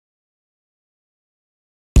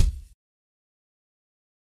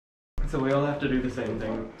So we all have to do the same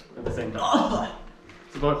thing at the same time.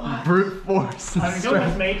 It's about brute force. I mean,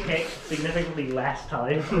 this may take significantly less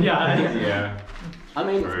time. Yeah. Yeah. I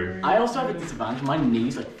mean, I also have a disadvantage. My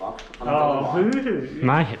knees like fucked. Oh,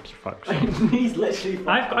 My hips fucked. My knees literally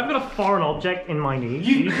fucked. I've got a foreign object in my knee.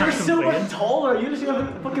 You're so much taller. You just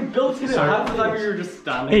have a fucking built-in. So half the time you were just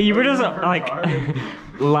standing. Hey, you were just like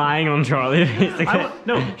lying on Charlie, basically.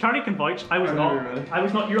 No, Charlie can vouch. I was not. I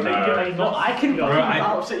was not. You're. I was not. I can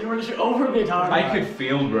vouch that you were literally over the entire time. I could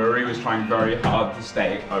feel Ruairi was trying very hard to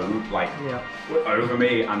stay over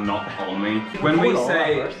me and not on me. When we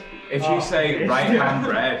say, if you say right hand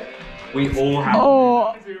red, we all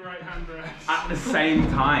have to do right hand rest. at the same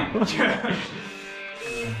time. That's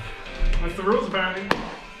the rules apparently.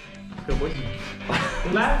 Good boy.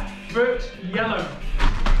 Left foot yellow.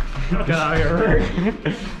 Get out of here.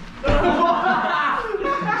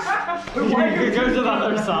 Why you go to the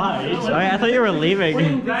other side? Oh, I thought you were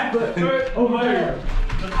leaving. Left foot blue.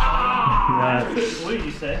 Left foot blue,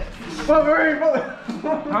 you say?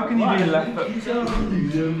 How can you be left foot?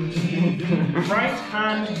 Right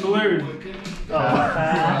hand blue.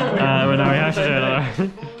 Well, no, we have to do another.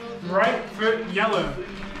 Right foot yellow.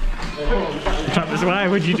 Travis, why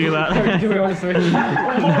would you do that? Do we want to switch? No,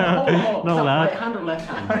 not allowed. Right hand or left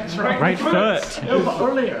hand? Right foot. No, but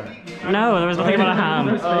earlier. No, there was nothing about a hand.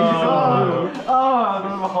 Oh, a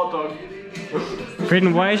hot dog.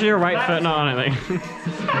 Frieden, why is your right foot not on anything?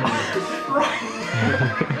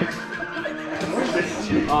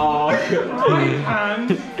 Right hand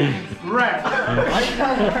red.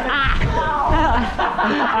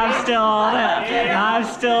 I'm still on it. I'm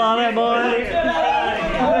still on it, boys.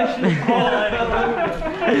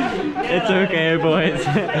 It's okay, boys.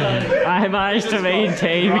 I managed to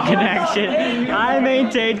maintain connection. I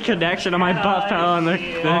maintained connection and my butt fell on the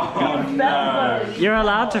You're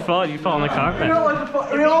allowed to fall. You fall on the carpet.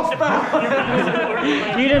 We all fell.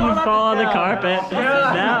 You didn't fall on the carpet. No.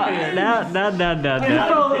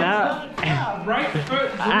 Right foot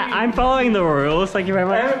green. I'm following the rules. Thank you very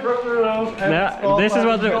much. No, this is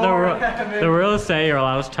what the rules say. You're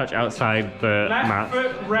allowed to touch outside the Left mat.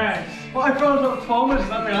 foot red. Well, I fell up Thomas. Does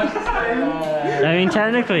that mean I should stay? I mean,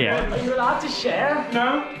 technically, yeah. Are you allowed to share?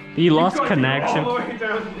 No. You lost You've got to go connection. all the way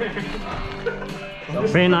down there.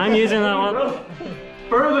 Frieden, I'm using that one.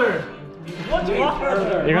 Further. What do you want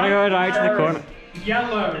further? You're gonna go right to the corner.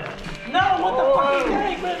 Yellow. No, what the fuck is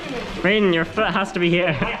going on? Frieden, your foot has to be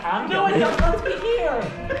here. No, it doesn't be here.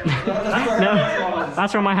 No,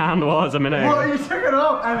 that's where my hand was a minute Well, ago. you took it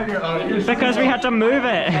off. I think you're Because we had to move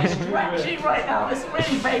it. Stretching right now. It's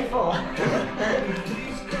really painful.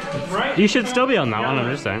 Right. You should still be on that one, I'm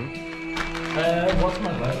just saying. What's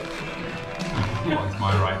my right? What's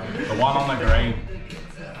my right? The one on the green.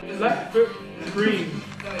 Left foot green.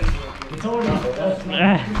 It's already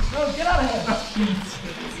Eh. No, get out of here.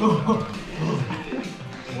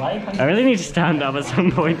 I really need to stand up at some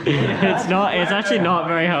point. It's actually not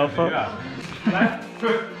very helpful. Left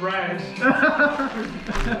foot red.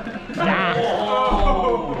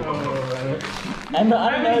 And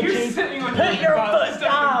I know, You're Chief. sitting on Put your butt, foot second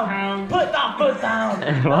down. pound. Put that foot down.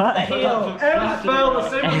 What? The heel. Emmet fell the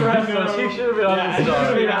same as the rest of us. You should have been on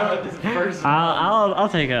this side. I'll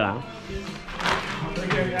take it out.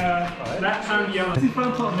 Okay, left hand yellow.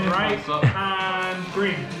 Right hand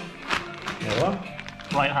green.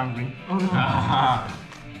 Right hand green.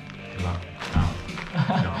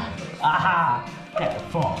 Aha. Get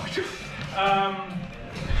fucked.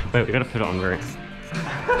 Wait, we gotta put it on Ruairi.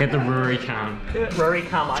 Get the Ruairi cam. Rory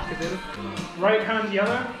cam activated. Right hand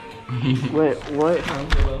yellow. Wait, right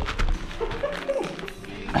hand yellow.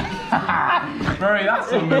 Ruairi, that's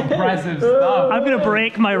some impressive stuff. I'm gonna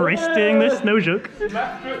break my wrist doing this, no joke.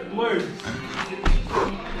 Left foot blue.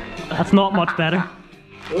 That's not much better.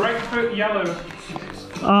 Right foot yellow.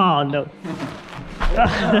 Oh no.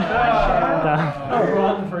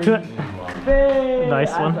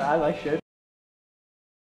 Nice one. I like shit.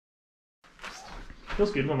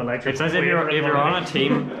 Feels good when my legs are It says if you're on a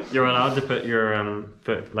team, you're allowed to put your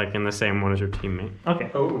foot like in the same one as your teammate. Okay.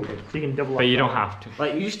 Oh, okay. So you can double But up you that. don't have to.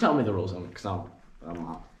 Right, you just tell me the rules, because I'm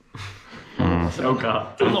not. Oh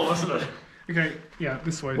god. I'm not listening. Okay, yeah,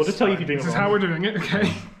 this way. We'll just tell you if you're doing This it is wrong. how we're doing it,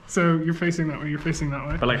 okay? So you're facing that way, you're facing that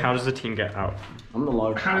way. But like, how does the team get out? I'm not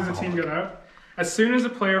allowed. How does the team get out? As soon as a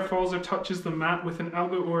player falls or touches the mat with an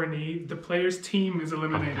elbow or a knee, the player's team is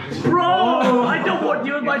eliminated. Bro, I don't want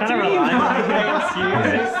you in my team.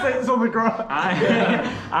 It sits on the ground. I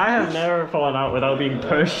have never fallen out without being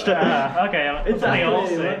pushed. Okay, it's Exactly. they all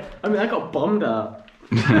say. I mean, I got bummed at.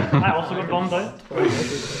 I also got bombed out.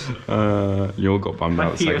 You all got bummed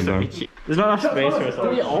out the second time. There's not enough space for us. Do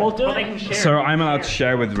we all do it? So I'm allowed to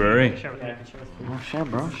share with Ruairi. Share,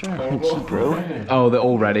 bro, share. Oh,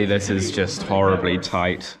 already this is just horribly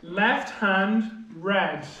tight. Left hand,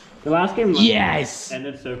 red. The last game Yes!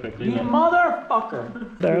 ended so quickly. You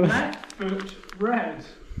motherfucker! Left foot, red.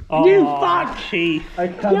 Oh, You fuck! Chief.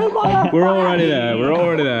 We're already there. We're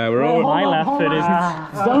already there. We're all. My left foot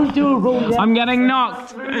isn't. Don't do a roll yet. I'm getting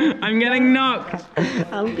knocked. I'm getting knocked.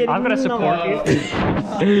 I'm gonna support you.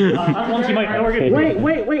 Once you might. We're good.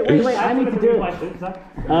 Wait, I need to do it.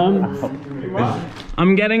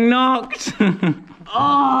 I'm getting knocked.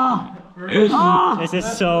 This is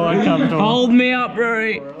so uncomfortable. Hold me up,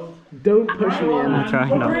 Ruairi. Don't push me in. I'm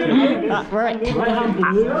trying not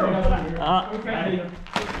to.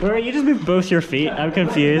 Where you just move both your feet? I'm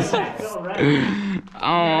confused.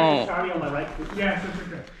 Oh. Yes, it's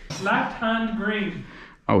okay. Left hand, green.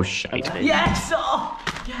 Oh shit. Yes! Oh!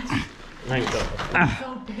 Yes! Thank God.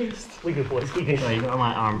 So pissed. We good boys. We good. Like, on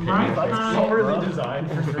my arm. Not really designed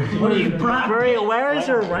for What are you, brat? Murray, where is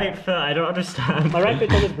your right foot? I don't understand. My right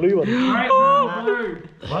foot's on this blue one. Right hand,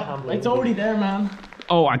 blue. It's already there, man.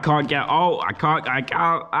 Oh, I can't get. Oh, I can't.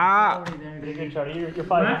 Ah. You're good, Charlie. You're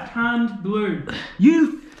fine. Left hand, blue.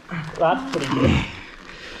 You! That's pretty good.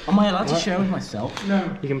 Am I allowed to share with myself? No.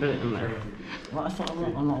 You can put it in there. Well, I thought I'm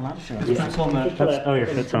not allowed to share. Oh, your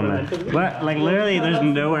foot's on there. What? Like literally, there's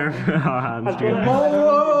nowhere for our hands to go.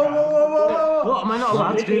 What? Am I not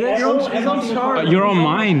allowed to do this? You're on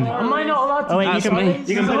mine. Am I not allowed to? Oh wait, That's you can me.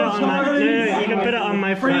 You can put it on my. No, you can put it on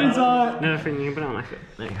my foot. No, Frieden, you can put it on my foot.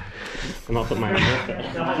 There you go. I'm not putting my other foot.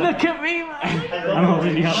 Look at me, man. I'm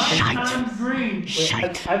holding you up. Left hand, green.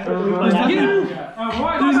 Shite. There's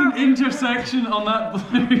an intersection on that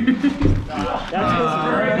blue.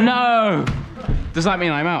 No. Does that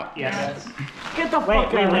mean I'm out? Yes. Get the fuck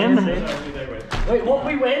Wait, we out. win. Wait, what?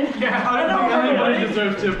 We win? Yeah, I don't think anybody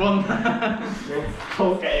deserves to have won that.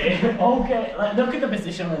 Okay. Okay. Like, look at the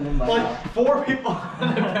position we're in right now. Like 4 people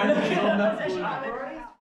on the bench on that blue.